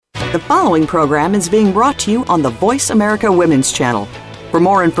The following program is being brought to you on the Voice America Women's Channel. For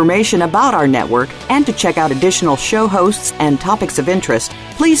more information about our network and to check out additional show hosts and topics of interest,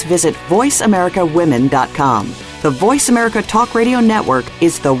 please visit voiceamericawomen.com. The Voice America Talk Radio Network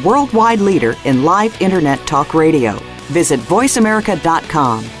is the worldwide leader in live Internet talk radio. Visit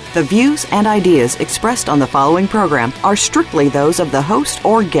voiceamerica.com. The views and ideas expressed on the following program are strictly those of the host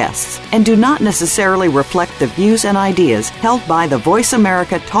or guests and do not necessarily reflect the views and ideas held by the Voice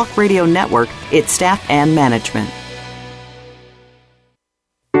America Talk Radio Network, its staff, and management.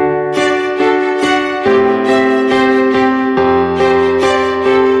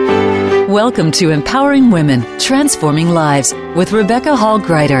 Welcome to Empowering Women, Transforming Lives with Rebecca Hall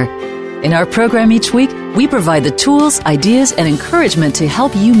Gruyter. In our program each week, we provide the tools, ideas, and encouragement to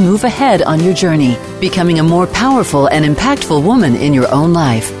help you move ahead on your journey, becoming a more powerful and impactful woman in your own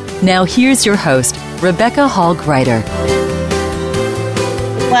life. Now here's your host, Rebecca Hall Gruyter.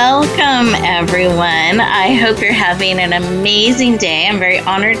 Welcome, everyone. I hope you're having an amazing day. I'm very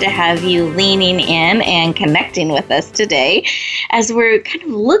honored to have you leaning in and connecting with us today as we're kind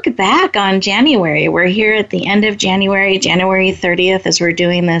of look back on January. We're here at the end of January, January 30th, as we're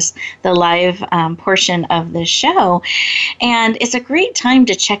doing this, the live portion of the show. And it's a great time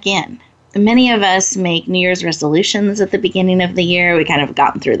to check in. Many of us make New Year's resolutions at the beginning of the year. We kind of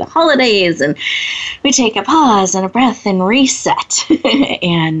gotten through the holidays and we take a pause and a breath and reset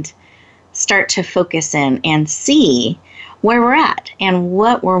and start to focus in and see where we're at and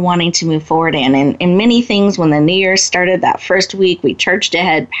what we're wanting to move forward in. And in many things, when the New Year started that first week, we charged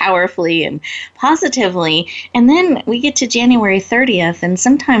ahead powerfully and positively. And then we get to January 30th, and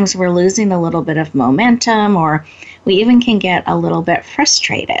sometimes we're losing a little bit of momentum, or we even can get a little bit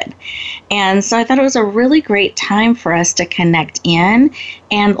frustrated. And so I thought it was a really great time for us to connect in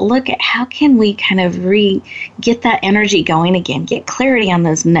and look at how can we kind of get that energy going again, get clarity on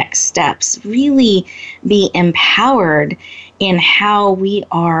those next steps, really be empowered in how we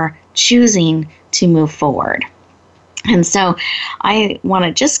are choosing to move forward. And so I want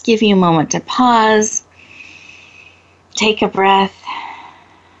to just give you a moment to pause, take a breath,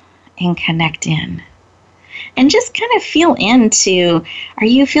 and connect in. And just kind of feel into, are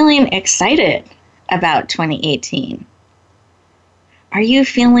you feeling excited about 2018? Are you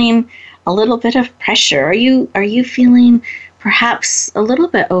feeling a little bit of pressure? Are you feeling perhaps a little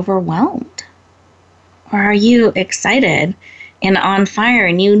bit overwhelmed? Or are you excited and on fire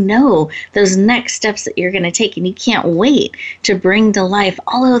and you know those next steps that you're going to take and you can't wait to bring to life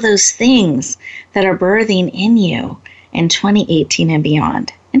all of those things that are birthing in you in 2018 and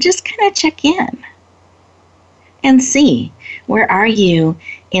beyond? And just kind of check in and see, where are you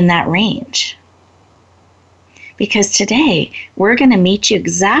in that range? Because today, we're going to meet you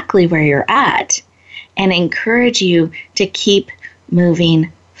exactly where you're at and encourage you to keep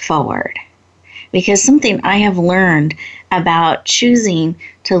moving forward. Because something I have learned about choosing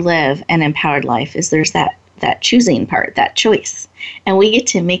to live an empowered life is there's that choosing part, that choice. And we get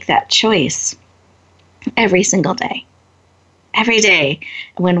to make that choice every single day. Every day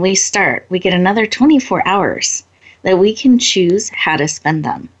when we start, we get another 24 hours that we can choose how to spend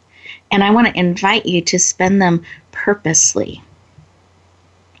them. And I want to invite you to spend them purposely.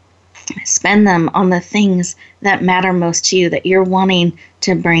 Spend them on the things that matter most to you, that you're wanting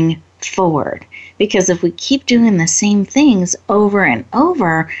to bring forward. Because if we keep doing the same things over and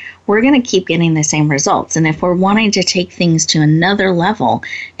over, we're going to keep getting the same results. And if we're wanting to take things to another level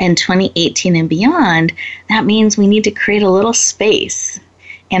in 2018 and beyond, that means we need to create a little space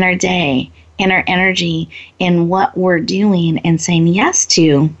in our day, in our energy, in what we're doing and saying yes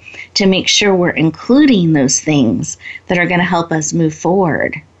to make sure we're including those things that are going to help us move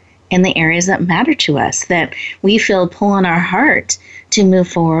forward in the areas that matter to us, that we feel pull in our heart to move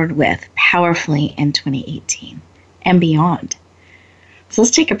forward with powerfully in 2018 and beyond. So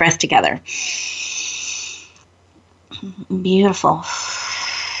let's take a breath together. Beautiful.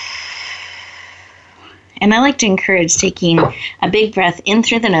 And I like to encourage taking a big breath in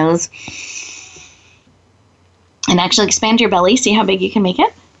through the nose and actually expand your belly. See how big you can make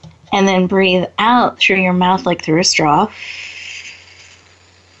it. And then breathe out through your mouth like through a straw.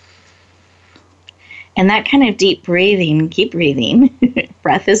 And that kind of deep breathing, keep breathing,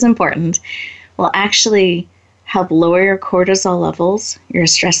 breath is important, will actually help lower your cortisol levels, your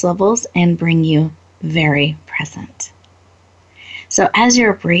stress levels, and bring you very present. So as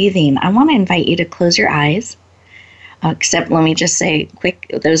you're breathing, I want to invite you to close your eyes. Except let me just say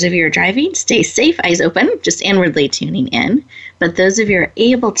quick, those of you who are driving, stay safe, eyes open, just inwardly tuning in. But those of you who are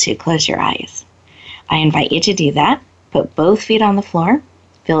able to, close your eyes. I invite you to do that. Put both feet on the floor.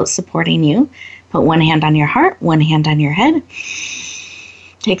 Feel it supporting you. Put one hand on your heart, one hand on your head.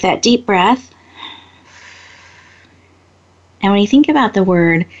 Take that deep breath. And when you think about the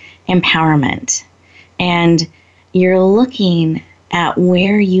word empowerment, and you're looking at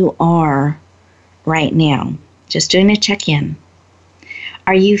where you are right now, just doing a check-in.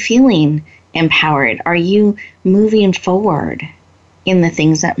 Are you feeling empowered? Are you moving forward in the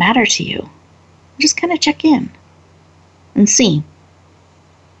things that matter to you? Just kind of check in and see.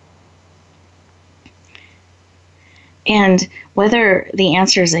 And whether the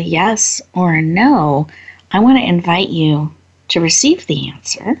answer is a yes or a no, I want to invite you to receive the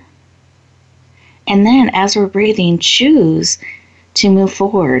answer. And then as we're breathing, choose to move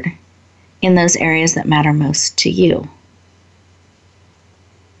forward in those areas that matter most to you.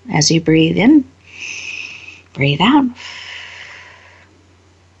 As you breathe in, breathe out.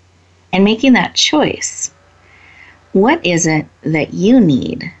 And making that choice, what is it that you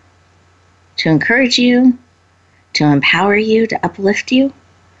need to encourage you, to empower you, to uplift you?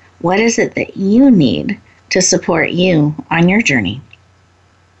 What is it that you need to support you on your journey?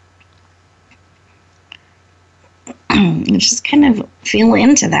 Just kind of feel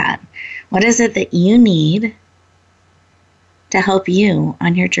into that. What is it that you need to help you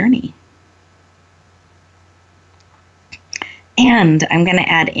on your journey? And I'm going to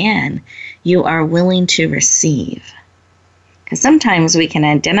add in, you are willing to receive. Because sometimes we can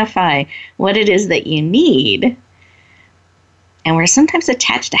identify what it is that you need, and we're sometimes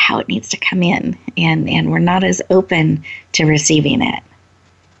attached to how it needs to come in, and we're not as open to receiving it.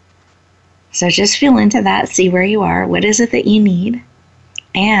 So just feel into that, see where you are, what is it that you need,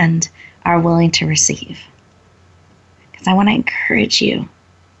 and are willing to receive. Because I want to encourage you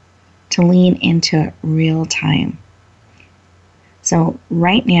to lean into it real time. So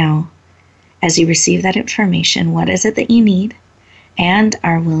right now, as you receive that information, what is it that you need and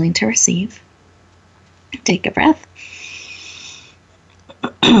are willing to receive? Take a breath.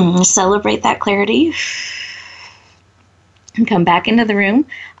 Celebrate that clarity. And come back into the room,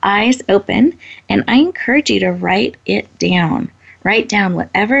 eyes open, and I encourage you to write it down. Write down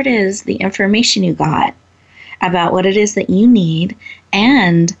whatever it is, the information you got about what it is that you need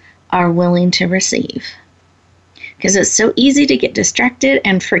and are willing to receive. Because it's so easy to get distracted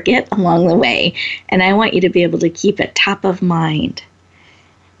and forget along the way. And I want you to be able to keep it top of mind,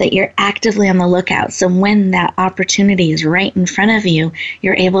 that you're actively on the lookout. So when that opportunity is right in front of you,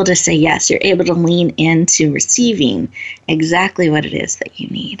 you're able to say yes. You're able to lean into receiving exactly what it is that you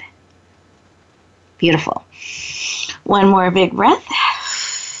need. Beautiful. One more big breath.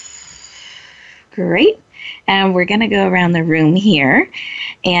 Great. And we're going to go around the room here.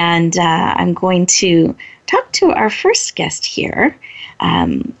 And I'm going to talk to our first guest here.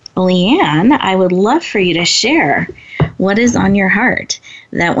 LeaAnn, I would love for you to share what is on your heart,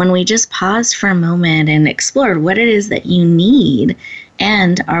 that when we just paused for a moment and explored what it is that you need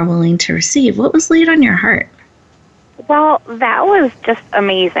and are willing to receive, what was laid on your heart? Well, that was just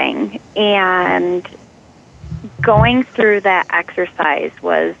amazing. And going through that exercise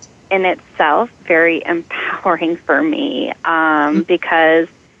was in itself very empowering for me because,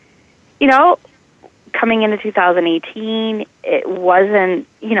 you know, coming into 2018, it wasn't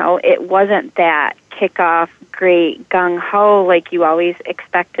that kickoff, great gung-ho like you always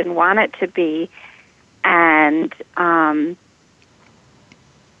expect and want it to be. And,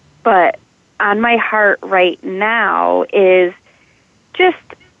 but on my heart right now is just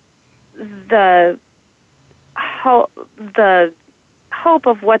the hope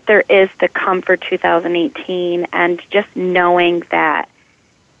of what there is to come for 2018, and just knowing that,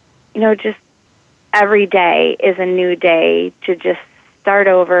 you know, just every day is a new day to just start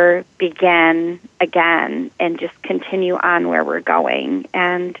over, begin again, and just continue on where we're going.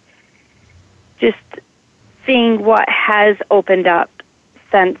 And just seeing what has opened up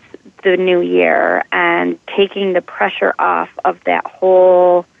since the new year and taking the pressure off of that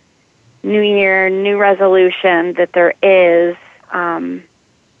whole new year, new resolution that there is,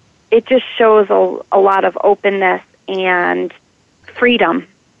 it just shows a lot of openness and freedom.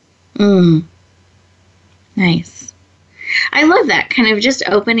 Nice. I love that, kind of just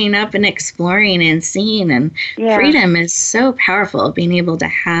opening up and exploring and seeing, and freedom is so powerful, being able to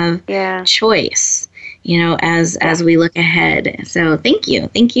have choice, you know, as we look ahead. So thank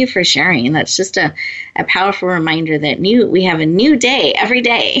you for sharing. That's just a powerful reminder that we have a new day every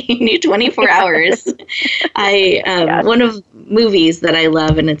day, new 24 hours. One of movies that I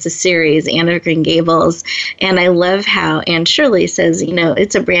love, and it's a series, Anne of Green Gables, and I love how Anne Shirley says, you know,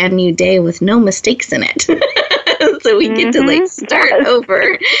 it's a brand new day with no mistakes in it. So we get to start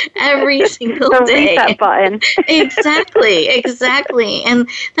over every single day. The reset button. Exactly. And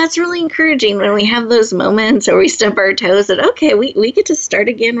that's really encouraging when we have those moments where we stub our toes that, okay, we get to start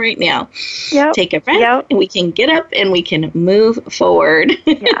again right now. Yep. Take a breath, and we can get up and we can move forward.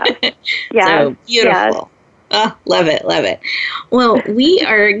 Yeah. So beautiful. Yes. Oh, love it. Well, we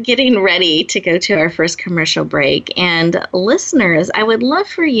are getting ready to go to our first commercial break. And listeners, I would love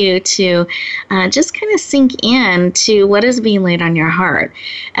for you to just kind of sink in to what is being laid on your heart.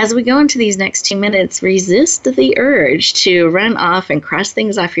 As we go into these next 2 minutes, resist the urge to run off and cross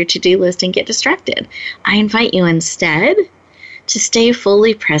things off your to-do list and get distracted. I invite you instead to stay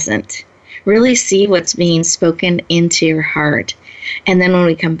fully present. Really see what's being spoken into your heart. And then when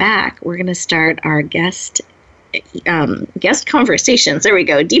we come back, we're going to start our guest conversations. There we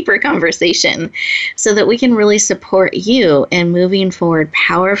go. Deeper conversation so that we can really support you in moving forward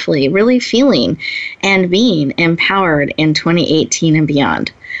powerfully, really feeling and being empowered in 2018 and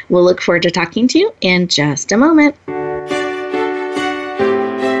beyond. We'll look forward to talking to you in just a moment.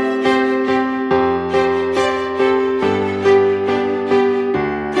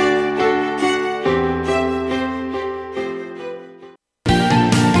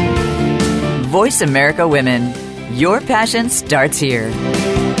 Voice America Women. Your passion starts here.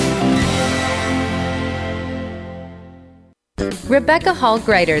 Rebecca Hall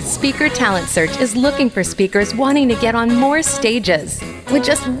Gruyter's Speaker Talent Search is looking for speakers wanting to get on more stages. With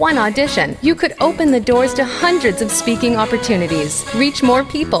just one audition, you could open the doors to hundreds of speaking opportunities, reach more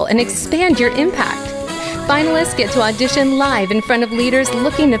people, and expand your impact. Finalists get to audition live in front of leaders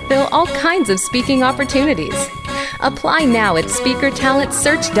looking to fill all kinds of speaking opportunities. Apply now at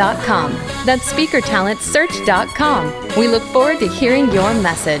SpeakerTalentSearch.com. That's SpeakerTalentSearch.com. We look forward to hearing your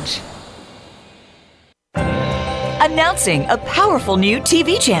message. Announcing a powerful new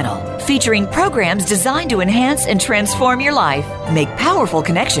TV channel featuring programs designed to enhance and transform your life. Make powerful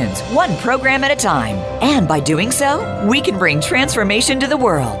connections, one program at a time. And by doing so, we can bring transformation to the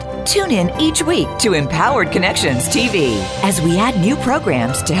world. Tune in each week to Empowered Connections TV as we add new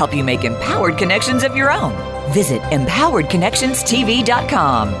programs to help you make empowered connections of your own. Visit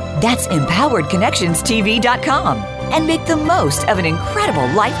EmpoweredConnectionsTV.com. That's EmpoweredConnectionsTV.com. And make the most of an incredible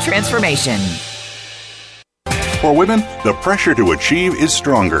life transformation. For women, the pressure to achieve is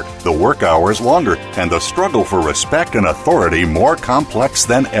stronger, the work hours longer, and the struggle for respect and authority more complex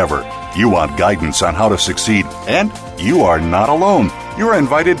than ever. You want guidance on how to succeed, and you are not alone. You're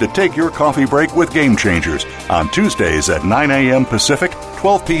invited to take your coffee break with Game Changers on Tuesdays at 9 a.m. Pacific,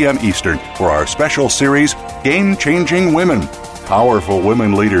 12 p.m. Eastern for our special series, Game Changing Women. Powerful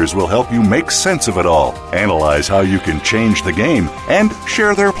women leaders will help you make sense of it all, analyze how you can change the game, and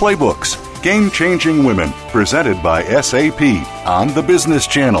share their playbooks. Game Changing Women, presented by SAP on the Business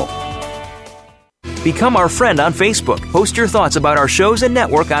Channel. Become our friend on Facebook. Post your thoughts about our shows and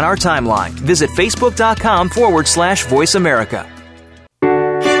network on our timeline. Visit Facebook.com/Voice America.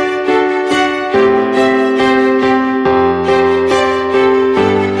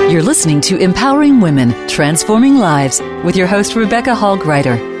 You're listening to Empowering Women, Transforming Lives with your host, Rebecca Hall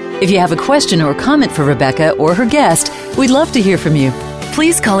Gruyter. If you have a question or comment for Rebecca or her guest, we'd love to hear from you.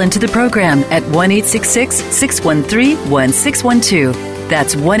 Please call into the program at 1-866-613-1612.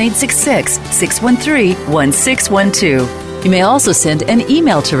 That's 1-866-613-1612. You may also send an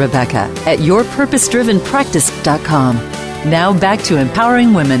email to Rebecca at yourpurposedrivenpractice.com. Now back to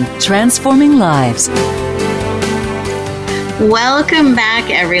Empowering Women, Transforming Lives. Welcome back,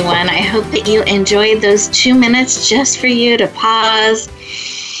 everyone. I hope that you enjoyed those 2 minutes just for you to pause,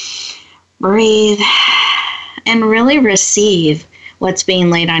 breathe, and really receive what's being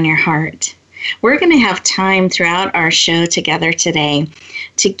laid on your heart. We're going to have time throughout our show together today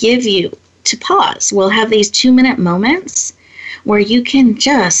to give you to pause. We'll have these 2-minute moments where you can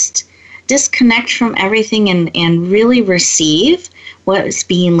just disconnect from everything and really receive what's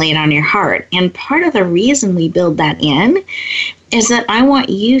being laid on your heart. And part of the reason we build that in is that I want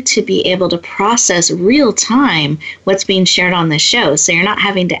you to be able to process real time what's being shared on the show. So you're not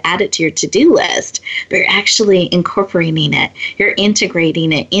having to add it to your to-do list, but you're actually incorporating it. You're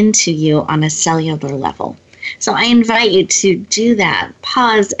integrating it into you on a cellular level. So I invite you to do that.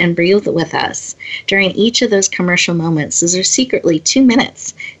 Pause and breathe with us during each of those commercial moments. Those are secretly 2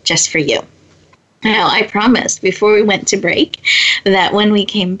 minutes just for you. Now, I promised before we went to break that when we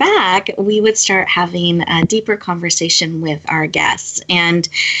came back, we would start having a deeper conversation with our guests. And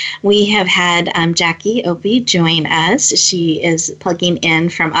we have had Jacque Opie join us. She is plugging in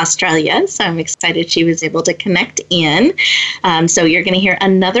from Australia, so I'm excited she was able to connect in. So you're going to hear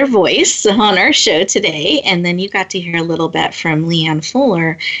another voice on our show today, and then you got to hear a little bit from LeaAnn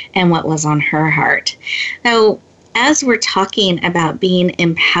Fuller and what was on her heart. Now, as we're talking about being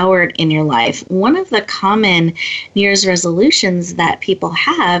empowered in your life, one of the common New Year's resolutions that people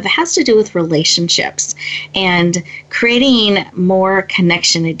have has to do with relationships and creating more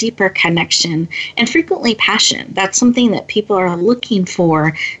connection, a deeper connection, and frequently passion. That's something that people are looking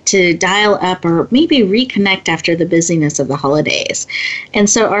for to dial up or maybe reconnect after the busyness of the holidays. And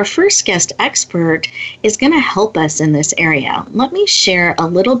so our first guest expert is going to help us in this area. Let me share a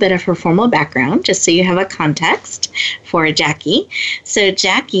little bit of her formal background just so you have a context for Jacque. So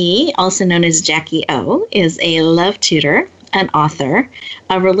Jacque, also known as Jacque O, is a love tutor, an author,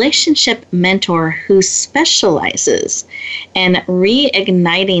 a relationship mentor who specializes in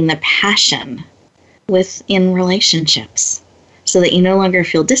reigniting the passion within relationships so that you no longer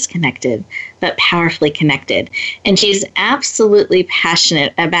feel disconnected, but powerfully connected. And she's absolutely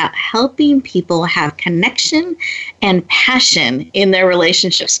passionate about helping people have connection and passion in their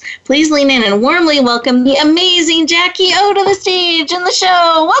relationships. Please lean in and warmly welcome the amazing Jacque O to the stage and the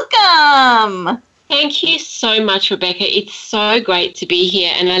show. Welcome. Thank you so much, Rebecca. It's so great to be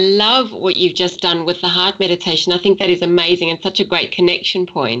here. And I love what you've just done with the heart meditation. I think that is amazing and such a great connection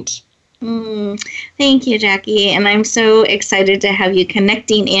point. Thank you, Jacque. And I'm so excited to have you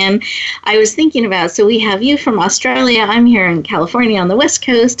connecting in. I was thinking about, so we have you from Australia. I'm here in California on the West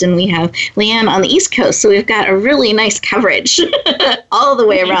Coast, and we have LeaAnn on the East Coast. So we've got a really nice coverage all the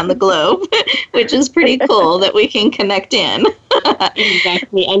way around the globe, which is pretty cool that we can connect in.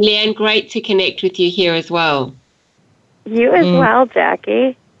 Exactly. And LeaAnn, great to connect with you here as well. You as well,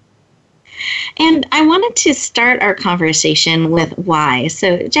 Jacque. And I wanted to start our conversation with why.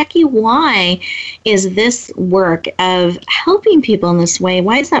 So, Jacque, why is this work of helping people in this way,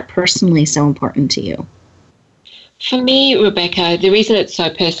 why is that personally so important to you? For me, Rebecca, the reason it's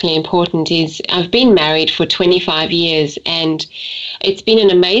so personally important is I've been married for 25 years, and it's been an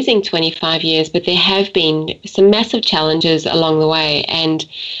amazing 25 years, but there have been some massive challenges along the way. And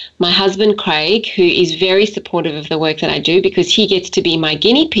my husband, Craig, who is very supportive of the work that I do because he gets to be my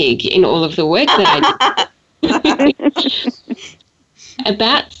guinea pig in all of the work that I do.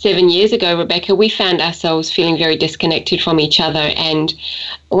 About 7 years ago, Rebecca, we found ourselves feeling very disconnected from each other. And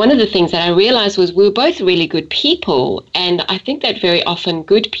one of the things that I realized was we were both really good people. And I think that very often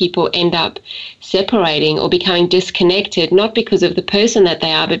good people end up separating or becoming disconnected, not because of the person that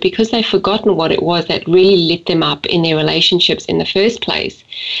they are, but because they've forgotten what it was that really lit them up in their relationships in the first place.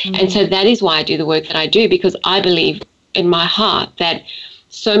 Mm-hmm. And so that is why I do the work that I do, because I believe in my heart that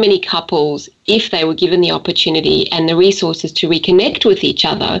so many couples, if they were given the opportunity and the resources to reconnect with each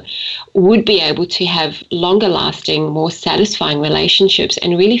other, would be able to have longer lasting, more satisfying relationships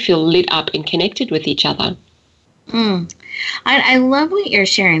and really feel lit up and connected with each other. I love what you're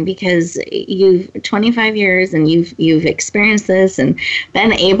sharing, because you've 25 years and you've experienced this and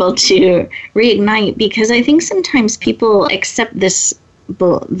been able to reignite, because I think sometimes people accept this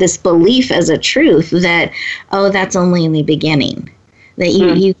belief as a truth that, oh, that's only in the beginning. That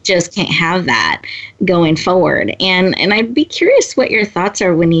you just can't have that going forward. And I'd be curious what your thoughts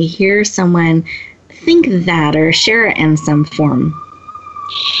are when you hear someone think that or share it in some form.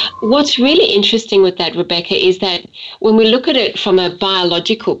 What's really interesting with that, Rebecca, is that when we look at it from a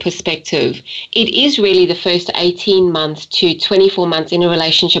biological perspective, it is really the first 18 months to 24 months in a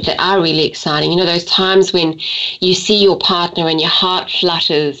relationship that are really exciting. You know, those times when you see your partner and your heart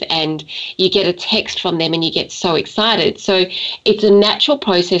flutters and you get a text from them and you get so excited. So it's a natural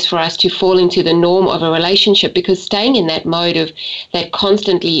process for us to fall into the norm of a relationship, because staying in that mode of that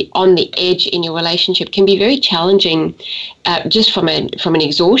constantly on the edge in your relationship can be very challenging just from an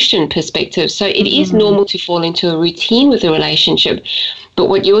exhaustion perspective. So it is normal to fall into a routine with a relationship. But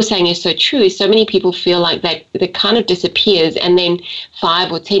what you're saying is so true, is so many people feel like that kind of disappears, and then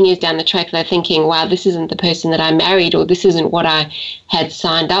 5 or 10 years down the track, they're thinking, wow, this isn't the person that I married, or this isn't what I had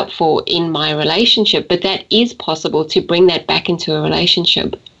signed up for in my relationship. But that is possible to bring that back into a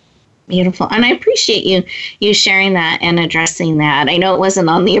relationship. Beautiful. And I appreciate you sharing that and addressing that. I know it wasn't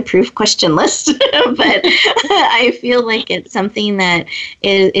on the approved question list, but I feel like it's something that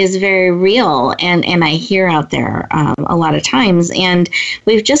is very real and I hear out there a lot of times. And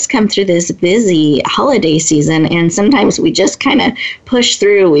we've just come through this busy holiday season, and sometimes we just kind of push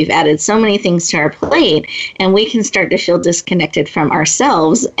through. We've added so many things to our plate, and we can start to feel disconnected from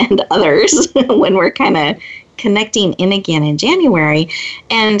ourselves and others when we're kind of connecting in again in January.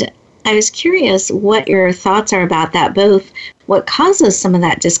 And I was curious what your thoughts are about that, both what causes some of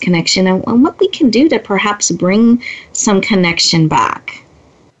that disconnection and what we can do to perhaps bring some connection back.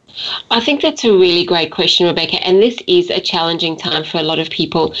 I think that's a really great question, Rebecca, and this is a challenging time for a lot of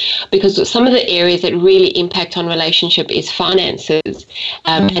people because some of the areas that really impact on relationship is finances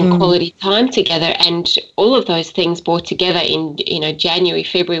and quality time together, and all of those things brought together in January,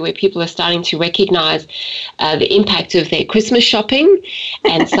 February, where people are starting to recognize the impact of their Christmas shopping,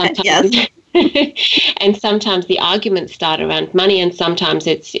 and sometimes and sometimes the arguments start around money, and sometimes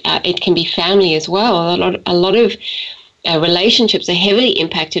it can be family as well. A lot of relationships are heavily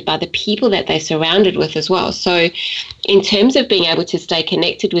impacted by the people that they're surrounded with as well. So in terms of being able to stay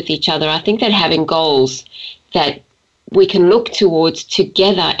connected with each other, I think that having goals that we can look towards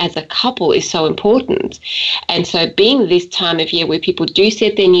together as a couple is so important. And so being this time of year where people do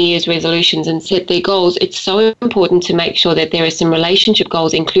set their New Year's resolutions and set their goals, it's so important to make sure that there are some relationship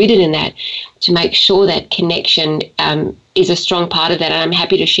goals included in that, to make sure that connection is a strong part of that. And I'm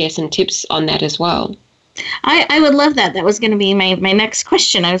happy to share some tips on that as well. I would love that. That was going to be my next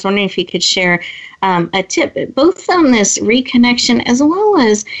question. I was wondering if you could share a tip, both on this reconnection as well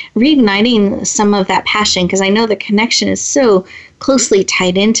as reigniting some of that passion, because I know the connection is so closely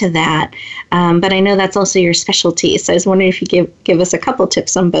tied into that, but I know that's also your specialty. So I was wondering if you could give us a couple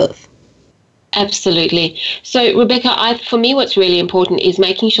tips on both. Absolutely. So, Rebecca, for me, what's really important is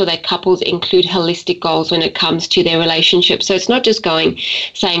making sure that couples include holistic goals when it comes to their relationship. So it's not just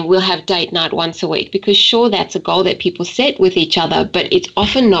saying we'll have date night once a week, because sure, that's a goal that people set with each other, but it's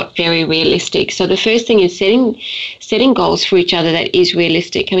often not very realistic. So the first thing is setting goals for each other that is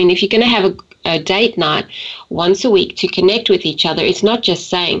realistic. I mean, if you're going to have a date night once a week to connect with each other, it's not just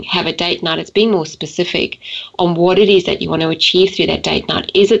saying have a date night, it's being more specific on what it is that you want to achieve through that date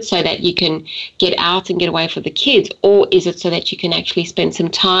night. Is it so that you can get out and get away from the kids, or is it so that you can actually spend some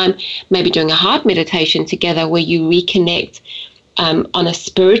time maybe doing a heart meditation together where you reconnect on a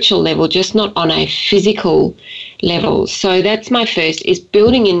spiritual level, just not on a physical level? So that's my first, is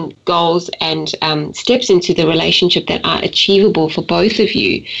building in goals and steps into the relationship that are achievable for both of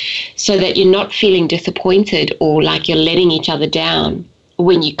you, so that you're not feeling disappointed or like you're letting each other down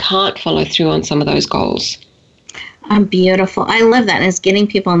when you can't follow through on some of those goals. Beautiful. I love that. And it's getting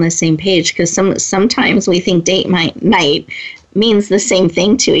people on the same page, because sometimes we think date night means the same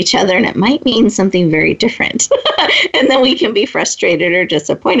thing to each other, and it might mean something very different. And then we can be frustrated or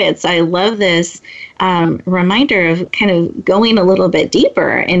disappointed. So I love this reminder of kind of going a little bit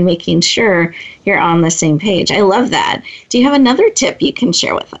deeper and making sure you're on the same page. I love that. Do you have another tip you can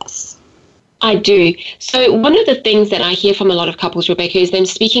share with us? I do. So one of the things that I hear from a lot of couples, Rebecca, is them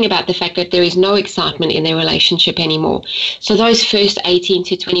speaking about the fact that there is no excitement in their relationship anymore. So those first 18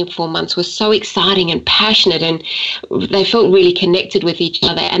 to 24 months were so exciting and passionate, and they felt really connected with each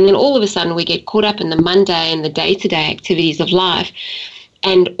other. And then all of a sudden we get caught up in the Monday and the day-to-day activities of life,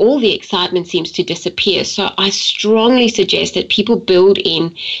 and all the excitement seems to disappear. So I strongly suggest that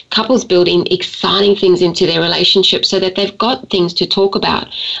couples build in exciting things into their relationship so that they've got things to talk about.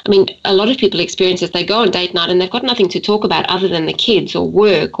 I mean, a lot of people experience this. They go on date night and they've got nothing to talk about other than the kids or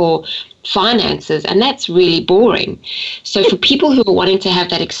work or finances, and that's really boring. So for people who are wanting to have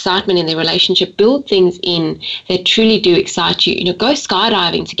that excitement in their relationship, build things in that truly do excite you. Go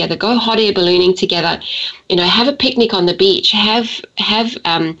skydiving together, go hot air ballooning together, have a picnic on the beach, have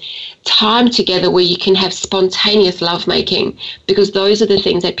time together where you can have spontaneous lovemaking, because those are the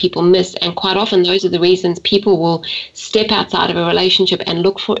things that people miss, and quite often those are the reasons people will step outside of a relationship and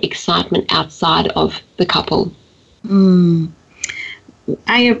look for excitement outside of the couple.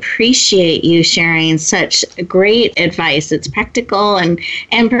 I appreciate you sharing such great advice. It's practical and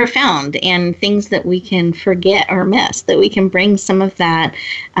profound, and things that we can forget or miss, that we can bring some of that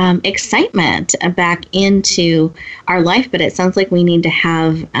excitement back into our life. But it sounds like we need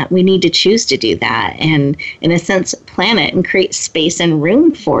to choose to do that, and in a sense plan it and create space and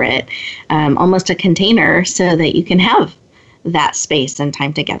room for it, almost a container, so that you can have that space and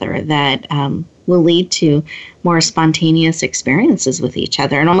time together that will lead to more spontaneous experiences with each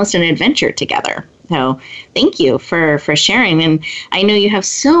other and almost an adventure together. So thank you for sharing. And I know you have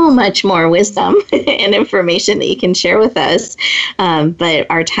so much more wisdom and information that you can share with us, but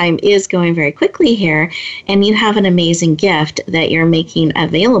our time is going very quickly here. And you have an amazing gift that you're making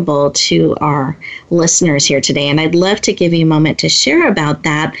available to our listeners here today. And I'd love to give you a moment to share about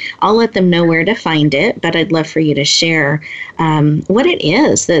that. I'll let them know where to find it, but I'd love for you to share what it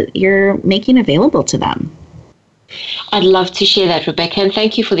is that you're making available to them. I'd love to share that, Rebecca, and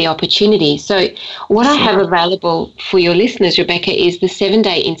thank you for the opportunity. So what I have available for your listeners, Rebecca, is the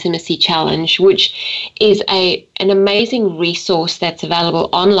 7-Day Intimacy Challenge, which is an amazing resource that's available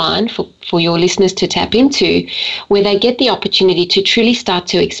online for your listeners to tap into, where they get the opportunity to truly start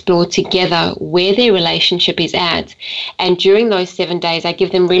to explore together where their relationship is at. And during those 7 days, I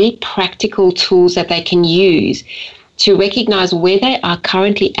give them really practical tools that they can use to recognize where they are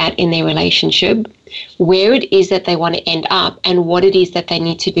currently at in their relationship, where it is that they want to end up, and what it is that they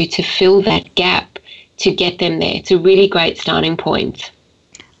need to do to fill that gap to get them there. It's a really great starting point.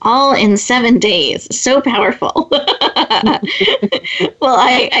 All in 7 days. So powerful. Well,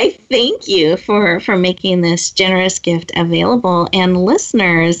 I thank you for making this generous gift available. And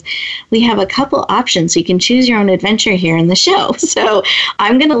listeners, we have a couple options. You can choose your own adventure here in the show. So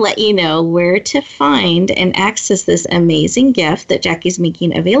I'm going to let you know where to find and access this amazing gift that Jacque's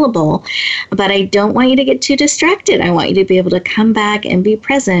making available. But I don't want you to get too distracted. I want you to be able to come back and be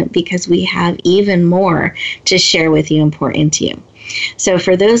present, because we have even more to share with you, important to you. So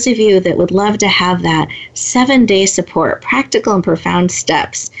for those of you that would love to have that 7-day support, practical and profound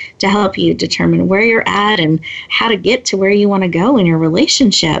steps to help you determine where you're at and how to get to where you want to go in your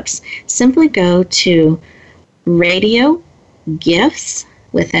relationships, simply go to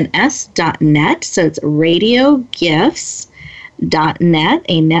radiogifts.net. So it's radiogifts.net,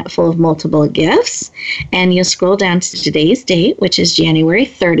 a net full of multiple gifts, and you'll scroll down to today's date, which is January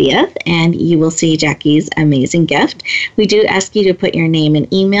 30th, and you will see Jacque's amazing gift. We do ask you to put your name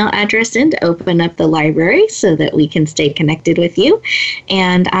and email address in to open up the library so that we can stay connected with you,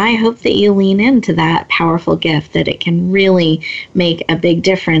 and I hope that you lean into that powerful gift, that it can really make a big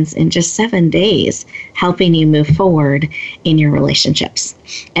difference in just 7 days, helping you move forward in your relationships.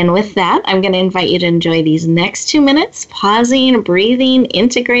 And with that, I'm going to invite you to enjoy these next 2 minutes, pausing, breathing,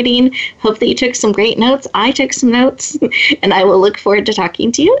 integrating. Hope that you took some great notes. I took some notes, and I will look forward to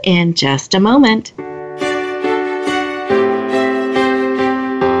talking to you in just a moment.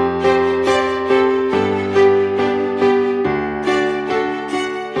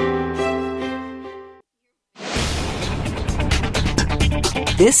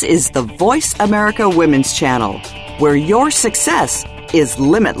 This is the Voice America Women's Channel, where your success is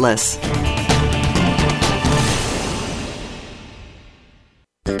limitless.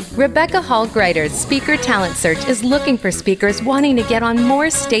 Rebecca Hall Gruyter's Speaker Talent Search is looking for speakers wanting to get on more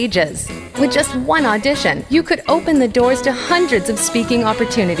stages. With just one audition, you could open the doors to hundreds of speaking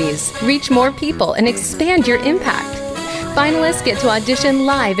opportunities, reach more people, and expand your impact. Finalists get to audition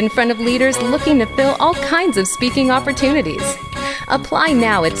live in front of leaders looking to fill all kinds of speaking opportunities. Apply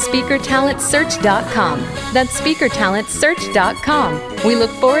now at SpeakerTalentSearch.com. That's SpeakerTalentSearch.com. We look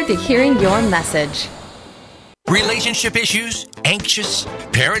forward to hearing your message. Relationship issues? Anxious?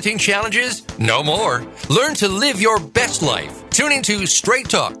 Parenting challenges? No more. Learn to live your best life. Tune into Straight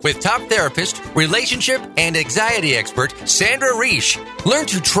Talk with top therapist, relationship, and anxiety expert Sandra Reish. Learn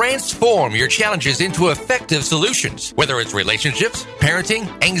to transform your challenges into effective solutions. Whether it's relationships, parenting,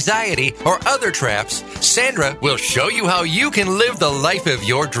 anxiety, or other traps, Sandra will show you how you can live the life of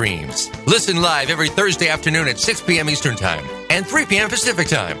your dreams. Listen live every Thursday afternoon at 6 p.m. Eastern Time and 3 p.m. Pacific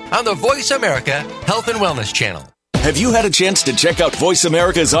Time on the Voice America Health and Wellness Channel. Have you had a chance to check out Voice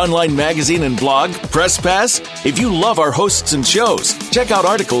America's online magazine and blog, Press Pass? If you love our hosts and shows, check out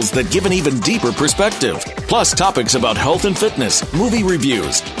articles that give an even deeper perspective. Plus topics about health and fitness, movie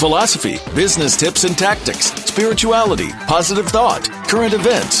reviews, philosophy, business tips and tactics, spirituality, positive thought, current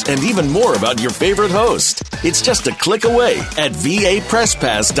events, and even more about your favorite host. It's just a click away at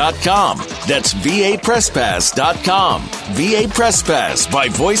vapresspass.com. That's vapresspass.com. VA Press Pass by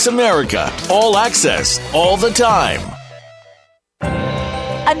Voice America. All access, all the time.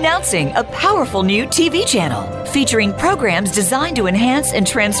 Announcing a powerful new TV channel featuring programs designed to enhance and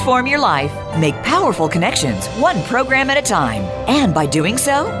transform your life. Make powerful connections, one program at a time. And by doing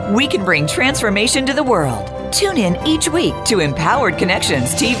so, we can bring transformation to the world. Tune in each week to Empowered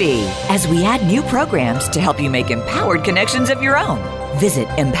Connections TV as we add new programs to help you make empowered connections of your own. Visit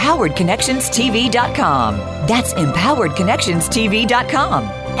EmpoweredConnectionsTV.com. That's EmpoweredConnectionsTV.com.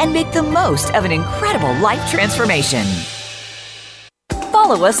 And make the most of an incredible life transformation.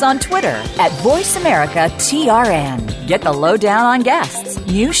 Follow us on Twitter at VoiceAmericaTRN. Get the lowdown on guests,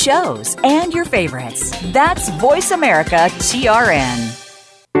 new shows, and your favorites. That's VoiceAmericaTRN.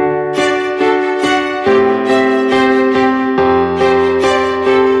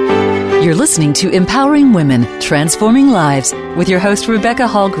 You're listening to Empowering Women, Transforming Lives with your host, Rebecca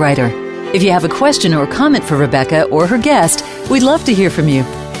Hall Gruyter. If you have a question or comment for Rebecca or her guest, we'd love to hear from you.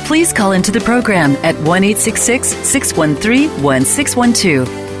 Please call into the program at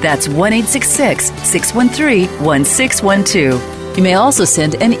 1-866-613-1612. That's 1-866-613-1612. You may also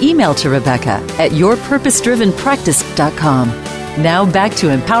send an email to Rebecca at yourpurposedrivenpractice.com. Now back to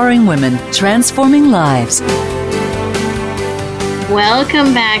empowering women, transforming lives.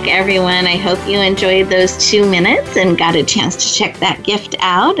 Welcome back, everyone. I hope you enjoyed those 2 minutes and got a chance to check that gift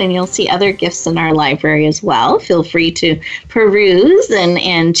out. And you'll see other gifts in our library as well. Feel free to peruse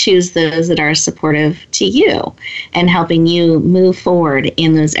and choose those that are supportive to you and helping you move forward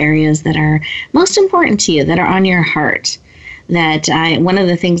in those areas that are most important to you, that are on your heart. One of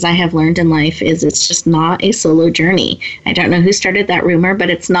the things I have learned in life is it's just not a solo journey. I don't know who started that rumor, but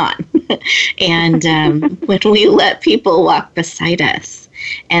it's not. And when we let people walk beside us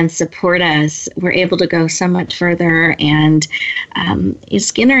and support us, we're able to go so much further and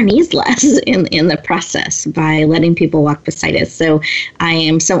skin our knees less in the process by letting people walk beside us. So I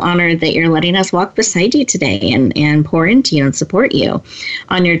am so honored that you're letting us walk beside you today and pour into you and support you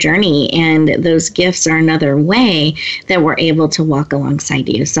on your journey. And those gifts are another way that we're able to walk alongside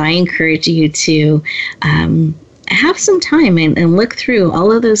you. So I encourage you to have some time and look through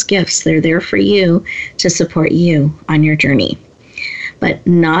all of those gifts. They're there for you to support you on your journey, but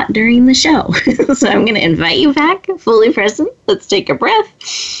not during the show. So I'm going to invite you back, fully present. Let's take a breath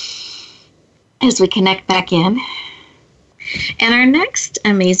as we connect back in. And our next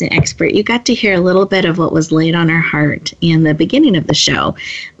amazing expert, you got to hear a little bit of what was laid on our heart in the beginning of the show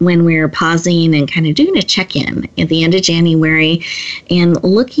when we were pausing and kind of doing a check-in at the end of January and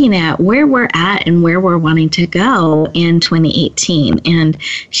looking at where we're at and where we're wanting to go in 2018. And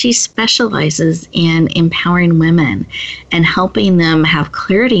she specializes in empowering women and helping them have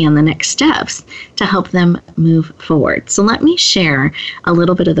clarity on the next steps to help them move forward. So let me share a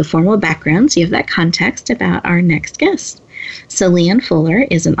little bit of the formal background so you have that context about our next guest. So LeaAnn Fuller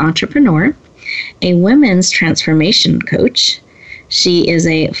is an entrepreneur, a women's transformation coach. She is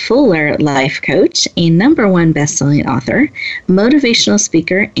a Fuller life coach, a #1 best-selling author, motivational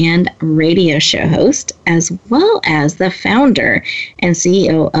speaker, and radio show host, as well as the founder and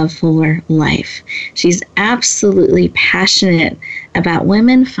CEO of Fuller Life. She's absolutely passionate about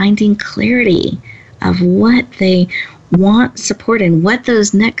women finding clarity of what they want support in, what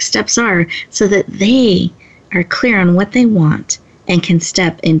those next steps are, so that they are clear on what they want and can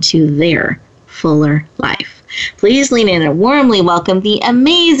step into their fuller life. Please lean in and warmly welcome the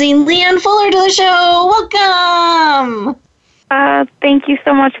amazing LeaAnn Fuller to the show. Welcome. Thank you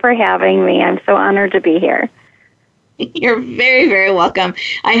so much for having me. I'm so honored to be here. You're very, very welcome.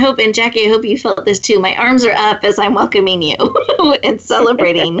 I hope, and Jackie, I hope you felt this too. My arms are up as I'm welcoming you and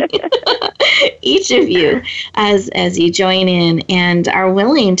celebrating each of you as you join in and are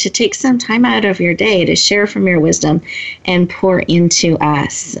willing to take some time out of your day to share from your wisdom and pour into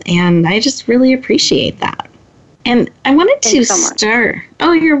us. And I just really appreciate that. And I wanted to start.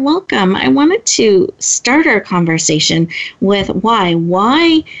 Oh, you're welcome. I wanted to start our conversation with why.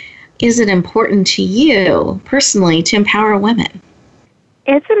 Why is it important to you personally to empower women?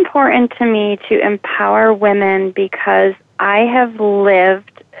 It's important to me to empower women because I'd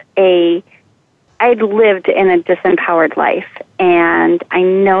lived in a disempowered life, and I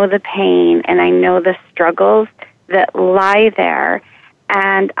know the pain and I know the struggles that lie there.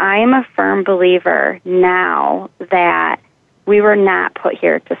 And I'm a firm believer now that we were not put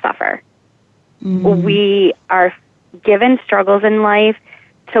here to suffer. Mm-hmm. We are given struggles in life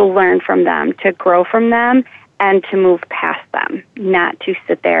to learn from them, to grow from them, and to move past them, not to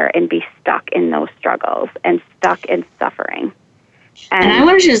sit there and be stuck in those struggles and stuck in suffering. And I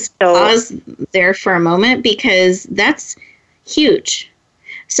want to just pause there for a moment because that's huge.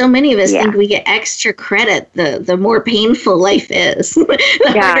 So many of us think we get extra credit the more painful life is,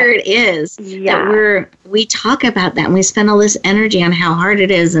 the harder it is. That we talk about that and we spend all this energy on how hard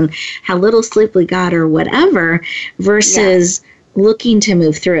it is and how little sleep we got or whatever versus looking to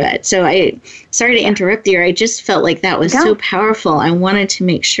move through it. So sorry to interrupt you. I just felt like that was so powerful. I wanted to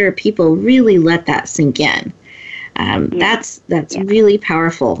make sure people really let that sink in. That's really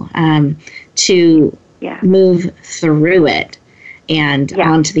powerful to move through it and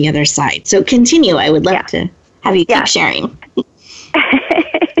onto the other side. So continue. I would love to have you keep sharing.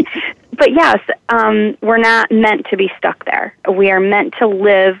 But yes, we're not meant to be stuck there. We are meant to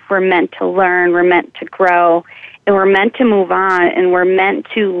live. We're meant to learn. We're meant to grow. And we're meant to move on, and we're meant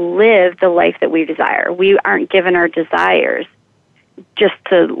to live the life that we desire. We aren't given our desires just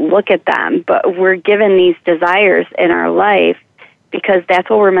to look at them, but we're given these desires in our life because that's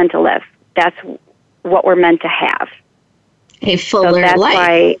what we're meant to live. That's what we're meant to have. A fuller life.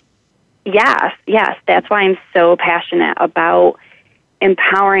 Why, that's why I'm so passionate about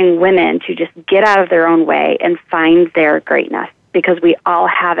empowering women to just get out of their own way and find their greatness because we all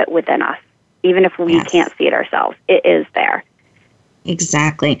have it within us. Even if we can't see it ourselves, it is there.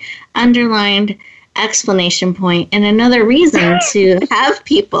 Exactly. Underlined, explanation point, and another reason to have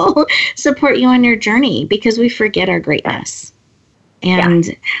people support you on your journey, because we forget our greatness.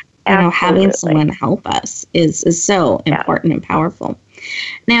 And having someone help us is so important and powerful.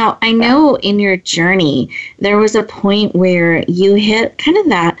 Now, I know in your journey, there was a point where you hit kind of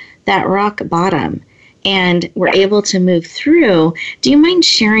that rock bottom and were able to move through. Do you mind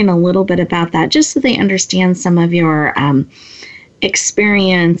sharing a little bit about that, just so they understand some of your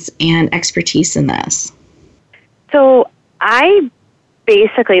experience and expertise in this? So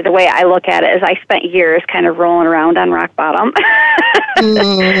basically, the way I look at it is I spent years kind of rolling around on rock bottom.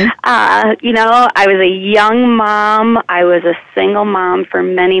 I was a young mom. I was a single mom for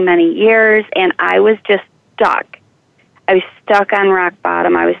many, many years, and I was just stuck. I was stuck on rock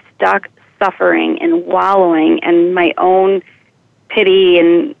bottom. I was stuck suffering and wallowing in my own pity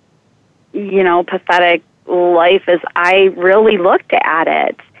and, pathetic life as I really looked at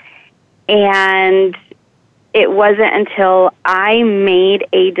it. And it wasn't until I made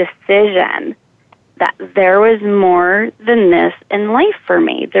a decision that there was more than this in life for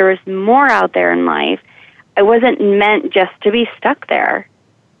me. There was more out there in life. I wasn't meant just to be stuck there.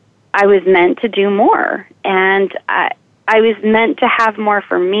 I was meant to do more. And I was meant to have more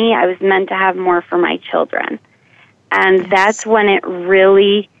for me. I was meant to have more for my children. And that's when it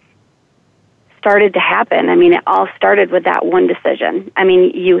really started to happen. I mean, it all started with that one decision. I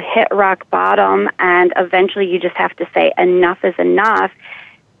mean, you hit rock bottom, and eventually you just have to say enough is enough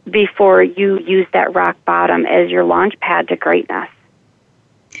before you use that rock bottom as your launch pad to greatness.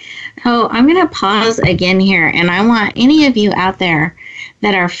 Oh, I'm going to pause again here, and I want any of you out there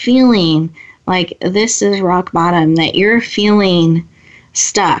that are feeling like this is rock bottom, that you're feeling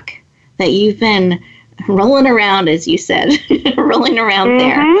stuck, that you've been rolling around, as you said, rolling around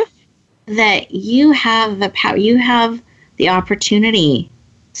there, that you have the power, you have the opportunity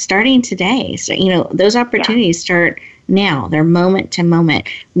starting today. So, those opportunities start now. They're moment to moment.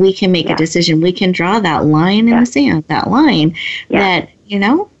 We can make a decision. We can draw that line in the sand, that line that,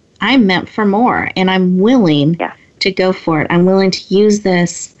 I'm meant for more, and I'm willing to go for it. I'm willing to use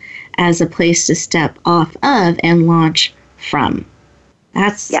this as a place to step off of and launch from.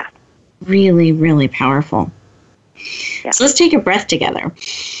 That's really, really powerful. Yeah. So let's take a breath together.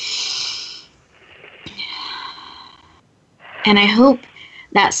 And I hope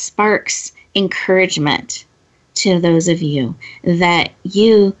that sparks encouragement to those of you that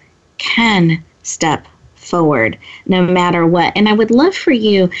you can step forward no matter what. And I would love for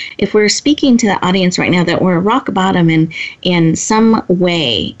you, if we're speaking to the audience right now, that we're rock bottom in some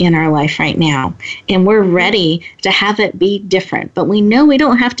way in our life right now, and we're ready to have it be different, but we know we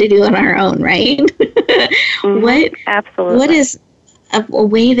don't have to do it on our own, right? Absolutely. What is a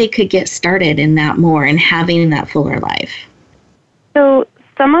way they could get started in that more and having that fuller life? So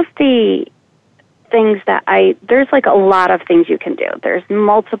some of the things that there's like a lot of things you can do. There's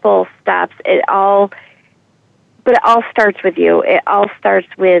multiple steps. But it all starts with you. It all starts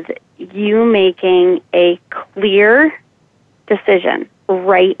with you making a clear decision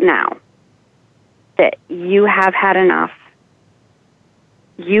right now that you have had enough.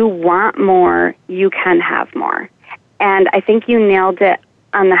 You want more. You can have more. And I think you nailed it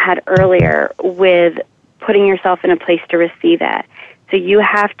on the head earlier with putting yourself in a place to receive it. So you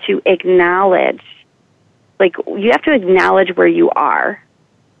have to acknowledge, where you are,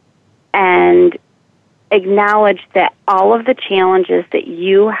 and acknowledge that all of the challenges that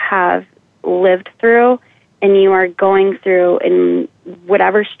you have lived through and you are going through, and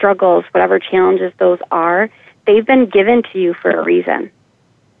whatever struggles, whatever challenges those are, they've been given to you for a reason.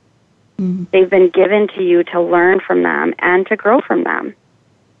 They've been given to you to learn from them and to grow from them.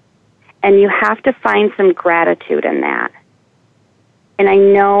 And you have to find some gratitude in that. And I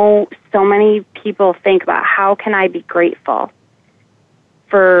know so many people think about, how can I be grateful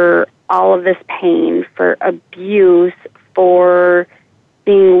for all of this pain, for abuse, for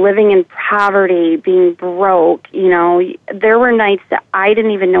living in poverty, being broke. There were nights that I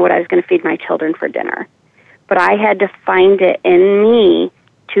didn't even know what I was going to feed my children for dinner. But I had to find it in me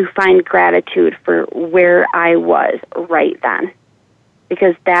to find gratitude for where I was right then.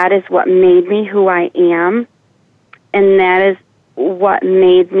 Because that is what made me who I am, and that is what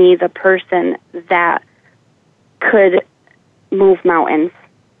made me the person that could move mountains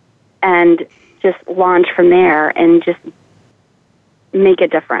and just launch from there and just make a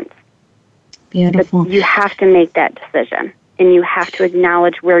difference. Beautiful. But you have to make that decision, and you have to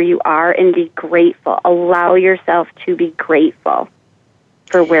acknowledge where you are and be grateful. Allow yourself to be grateful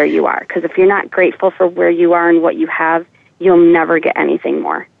for where you are. Because if you're not grateful for where you are and what you have, you'll never get anything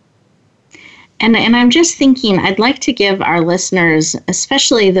more. And I'm just thinking, I'd like to give our listeners,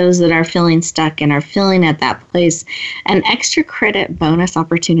 especially those that are feeling stuck and are feeling at that place, an extra credit bonus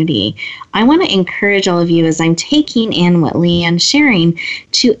opportunity. I want to encourage all of you, as I'm taking in what LeaAnn's sharing,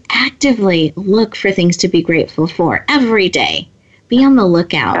 to actively look for things to be grateful for every day. Be on the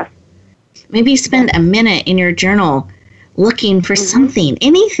lookout. Yes. Maybe spend a minute in your journal looking for something,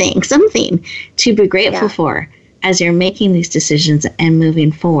 anything, something to be grateful for as you're making these decisions and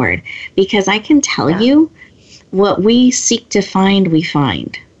moving forward. Because I can tell you, what we seek to find, we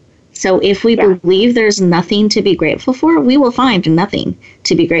find. So if we believe there's nothing to be grateful for, we will find nothing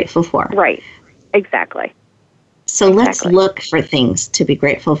to be grateful for. Right. Exactly. So let's look for things to be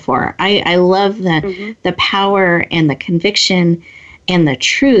grateful for. I love the power and the conviction and the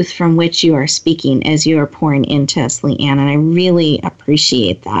truth from which you are speaking as you are pouring into us, LeaAnn, and I really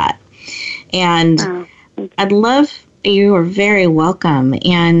appreciate that. And I'd love, you are very welcome,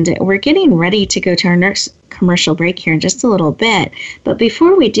 and we're getting ready to go to our next commercial break here in just a little bit. But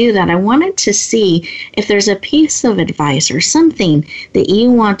before we do that, I wanted to see if there's a piece of advice or something that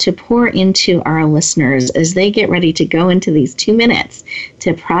you want to pour into our listeners as they get ready to go into these 2 minutes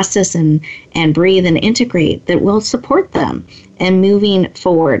to process and breathe and integrate that will support them and moving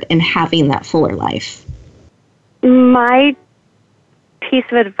forward and having that fuller life. My piece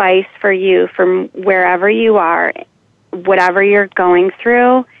of advice for you from wherever you are, whatever you're going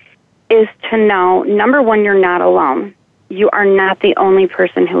through, is to know, number one, you're not alone. You are not the only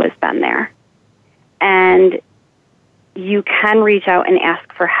person who has been there. And you can reach out and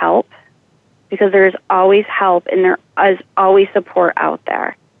ask for help, because there is always help and there is always support out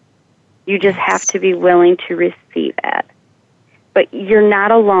there. You just have to be willing to receive it. But you're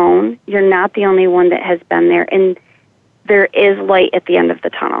not alone. You're not the only one that has been there. And there is light at the end of the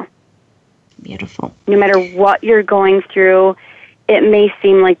tunnel. Beautiful. No matter what you're going through, it may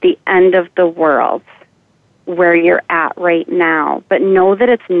seem like the end of the world where you're at right now, but know that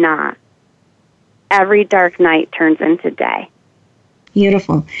it's not. Every dark night turns into day.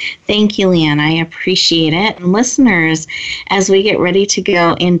 Beautiful. Thank you, LeaAnn. I appreciate it. And listeners, as we get ready to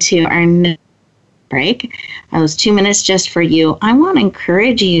go into our next break, those 2 minutes just for you, I want to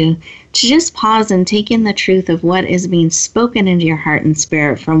encourage you to just pause and take in the truth of what is being spoken into your heart and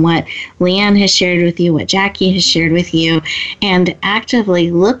spirit from what LeaAnn has shared with you, what Jacque has shared with you, and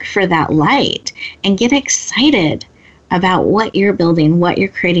actively look for that light and get excited about what you're building, what you're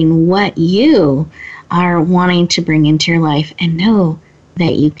creating, what you are wanting to bring into your life, and know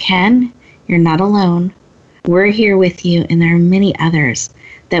that you can. You're not alone. We're here with you, and there are many others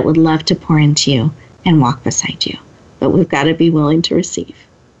that would love to pour into you and walk beside you. But we've got to be willing to receive.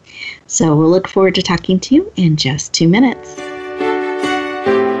 So we'll look forward to talking to you in just 2 minutes.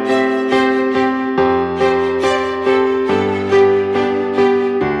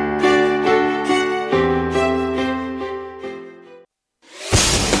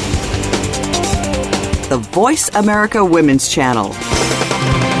 The Voice America Women's Channel.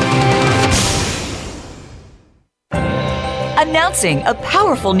 Announcing a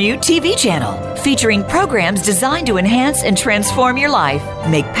powerful new TV channel featuring programs designed to enhance and transform your life.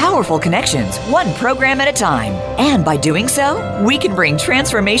 Make powerful connections, one program at a time. And by doing so, we can bring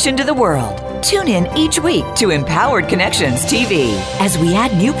transformation to the world. Tune in each week to Empowered Connections TV as we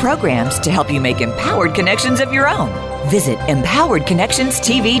add new programs to help you make empowered connections of your own. Visit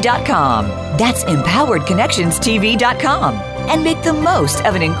empoweredconnectionstv.com. That's empoweredconnectionstv.com. And make the most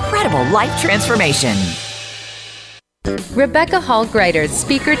of an incredible life transformation. Rebecca Hall Gruyter's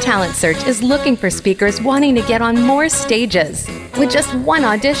Speaker Talent Search is looking for speakers wanting to get on more stages. With just one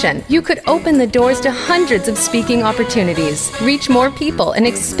audition, you could open the doors to hundreds of speaking opportunities, reach more people, and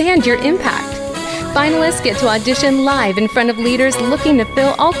expand your impact. Finalists get to audition live in front of leaders looking to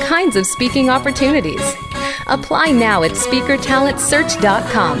fill all kinds of speaking opportunities. Apply now at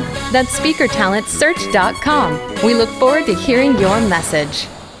SpeakerTalentSearch.com. That's SpeakerTalentSearch.com. We look forward to hearing your message.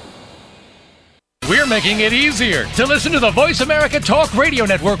 We're making it easier to listen to the Voice America Talk Radio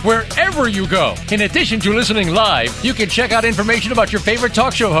Network wherever you go. In addition to listening live, you can check out information about your favorite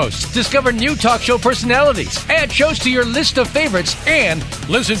talk show hosts, discover new talk show personalities, add shows to your list of favorites, and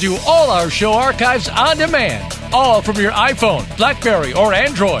listen to all our show archives on demand. All from your iPhone, BlackBerry, or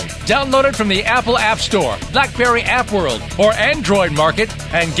Android. Download it from the Apple App Store, BlackBerry App World, or Android Market,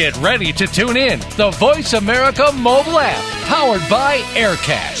 and get ready to tune in. The Voice America mobile app, powered by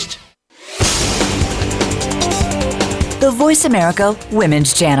Aircast. The Voice America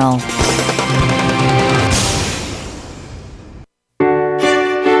Women's Channel.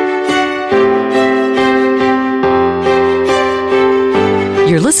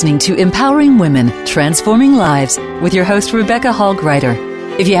 You're You're listening to Empowering Women, Transforming Lives with your host, Rebecca Hall Gruyter.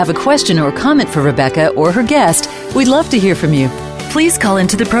 If you have a question or comment for Rebecca or her guest, we'd love to hear from you. Please call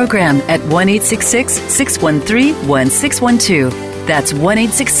into the program at 1-866-613-1612. That's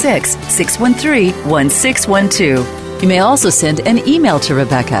 1-866-613-1612. You may also send an email to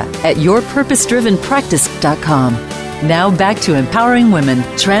Rebecca at yourpurposedrivenpractice.com. Now back to Empowering Women,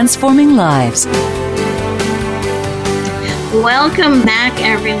 Transforming Lives. Welcome back,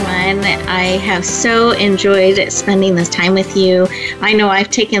 everyone. I have so enjoyed spending this time with you. I know I've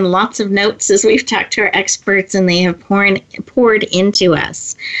taken lots of notes as we've talked to our experts, and they have poured into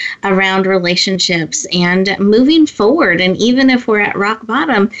us around relationships and moving forward. And even if we're at rock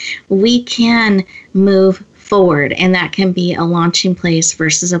bottom, we can move forward, and that can be a launching place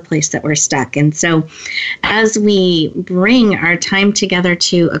versus a place that we're stuck. And so as we bring our time together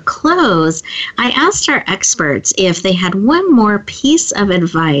to a close, I asked our experts if they had one more piece of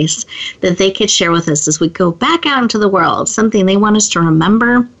advice that they could share with us as we go back out into the world, something they want us to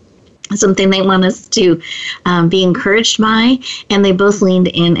remember, something they want us to be encouraged by, and they both leaned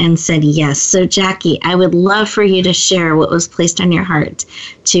in and said yes. So Jacque, I would love for you to share what was placed on your heart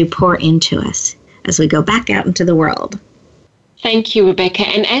to pour into us as we go back out into the world. Thank you, Rebecca.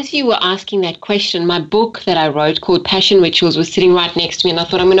 And as you were asking that question, my book that I wrote called Passion Rituals was sitting right next to me, and I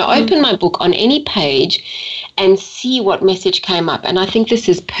thought I'm going to open my book on any page and see what message came up. And I think this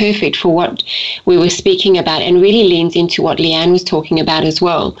is perfect for what we were speaking about and really leans into what LeaAnn was talking about as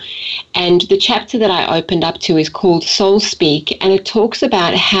well. And the chapter that I opened up to is called Soul Speak, and it talks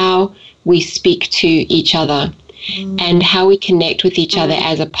about how we speak to each other and how we connect with each other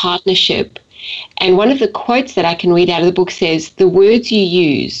as a partnership. And one of the quotes that I can read out of the book says, "The words you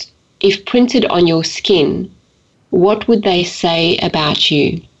use, if printed on your skin, what would they say about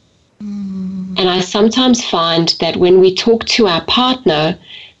you?" And I sometimes find that when we talk to our partner,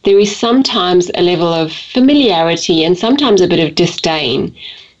 there is sometimes a level of familiarity and sometimes a bit of disdain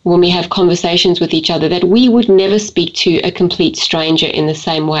when we have conversations with each other that we would never speak to a complete stranger in the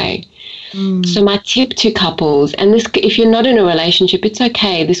same way. So my tip to couples, and this, if you're not in a relationship, it's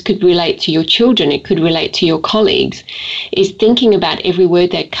okay. This could relate to your children. It could relate to your colleagues, is thinking about every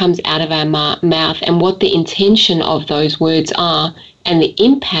word that comes out of our mouth and what the intention of those words are and the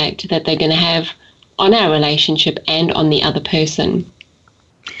impact that they're going to have on our relationship and on the other person.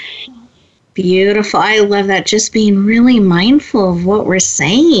 Beautiful. I love that. Just being really mindful of what we're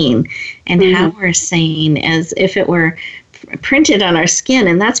saying and how we're saying, as if it were printed on our skin,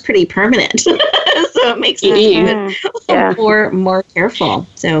 and that's pretty permanent. So it makes us even more careful.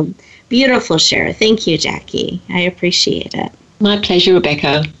 So beautiful share. Thank you, Jacque. I appreciate it. My pleasure,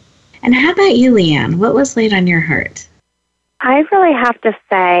 Rebecca. And how about you, LeaAnn? What was laid on your heart? I really have to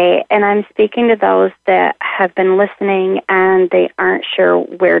say, and I'm speaking to those that have been listening and they aren't sure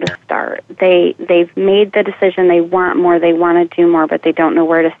where to start. They've made the decision, they want more, they want to do more, but they don't know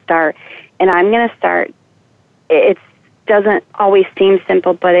where to start. And I'm going to start. It doesn't always seem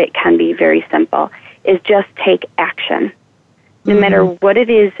simple, but it can be very simple, is just take action. No matter what it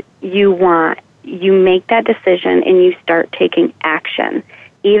is you want, you make that decision and you start taking action,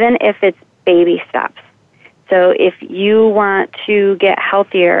 even if it's baby steps. So if you want to get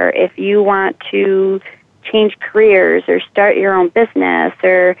healthier, if you want to change careers or start your own business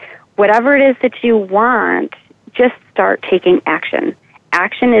or whatever it is that you want, just start taking action.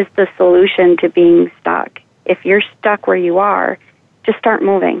 Action is the solution to being stuck. If you're stuck where you are, just start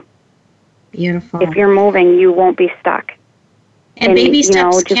moving. Beautiful. If you're moving, you won't be stuck. And baby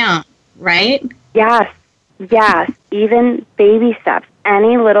steps count, right? Yes. Even baby steps.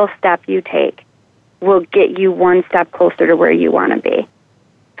 Any little step you take will get you one step closer to where you want to be.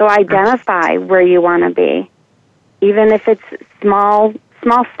 So identify where you want to be. Even if it's small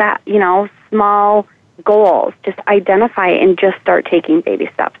steps, small goals, just identify it and just start taking baby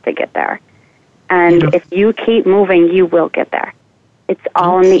steps to get there. And if you keep moving, you will get there. It's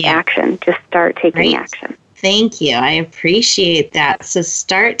all in the action. Just start taking action. Thank you. I appreciate that. So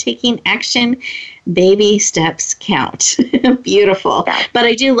start taking action. Baby steps count. Beautiful. Yeah. But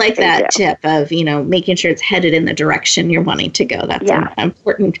I do like that tip of, making sure it's headed in the direction you're wanting to go. That's an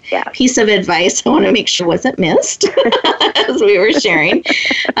important piece of advice I want to make sure wasn't missed as we were sharing.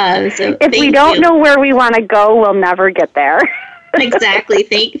 So if we don't know where we want to go, we'll never get there. Exactly.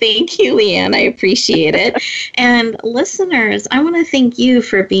 Thank you, LeaAnn. I appreciate it. And listeners, I want to thank you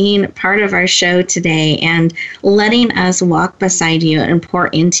for being part of our show today and letting us walk beside you and pour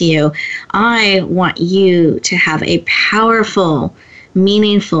into you. I want you to have a powerful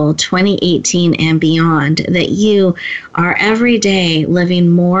meaningful 2018 and beyond, that you are every day living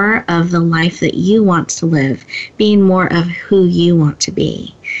more of the life that you want to live, being more of who you want to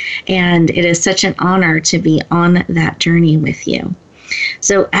be. And it is such an honor to be on that journey with you.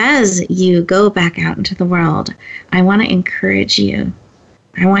 So as you go back out into the world, I want to encourage you.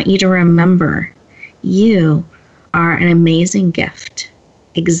 I want you to remember you are an amazing gift,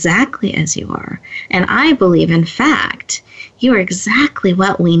 exactly as you are. And I believe, in fact, you are exactly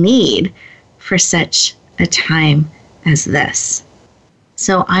what we need for such a time as this.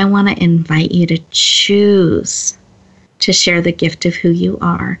 So I want to invite you to choose to share the gift of who you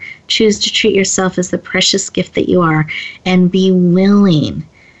are. Choose to treat yourself as the precious gift that you are, and be willing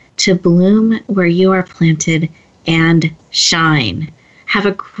to bloom where you are planted and shine. Have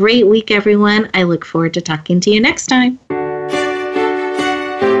a great week, everyone. I look forward to talking to you next time.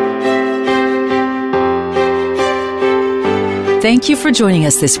 Thank you for joining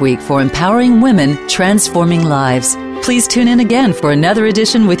us this week for Empowering Women, Transforming Lives. Please tune in again for another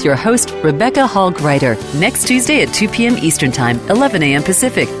edition with your host, Rebecca Hall Gruyter, next Tuesday at 2 p.m. Eastern Time, 11 a.m.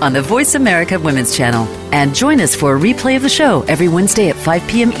 Pacific on the Voice America Women's Channel. And join us for a replay of the show every Wednesday at 5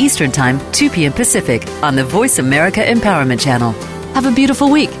 p.m. Eastern Time, 2 p.m. Pacific on the Voice America Empowerment Channel. Have a beautiful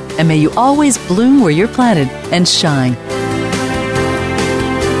week, and may you always bloom where you're planted and shine.